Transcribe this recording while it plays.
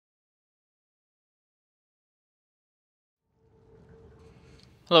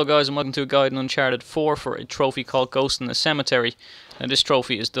Hello guys and welcome to a guide in Uncharted 4 for a trophy called Ghost in the Cemetery. Now this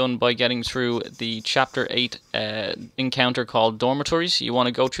trophy is done by getting through the Chapter 8 encounter called Dormitories. You want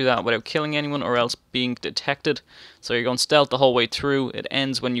to go through that without killing anyone or else being detected. So you're going stealth the whole way through. It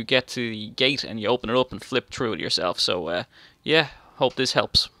ends when you get to the gate and you open it up and flip through it yourself. So yeah, hope this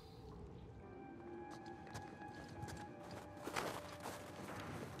helps.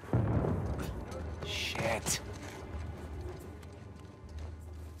 Shit.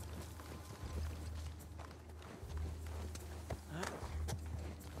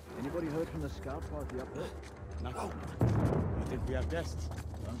 Anybody heard from the scout party up there? Nothing. You think we have guests?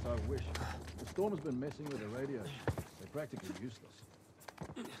 Don't I wish. The storm has been messing with the radios. They're practically useless.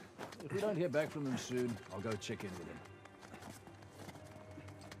 If we don't hear back from them soon, I'll go check in with them.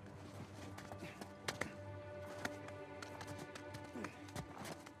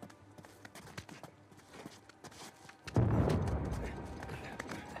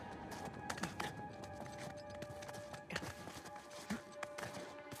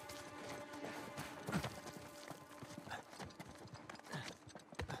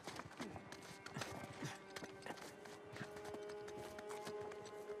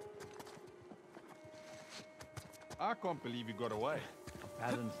 I can't believe he got away.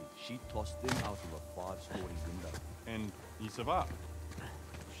 Apparently, she tossed him out of a five-story window. And he survived.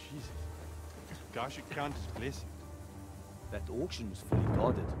 Jesus. Guy should count his blessings. That auction was fully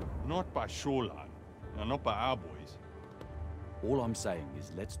guarded. Not by Shoreline. No, not by our boys. All I'm saying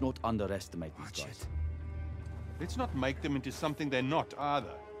is let's not underestimate these guys. Let's not make them into something they're not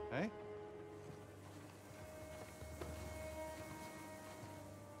either, eh?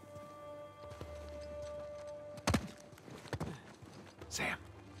 Sam.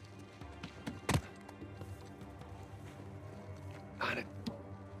 On it.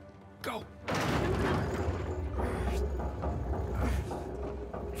 Go.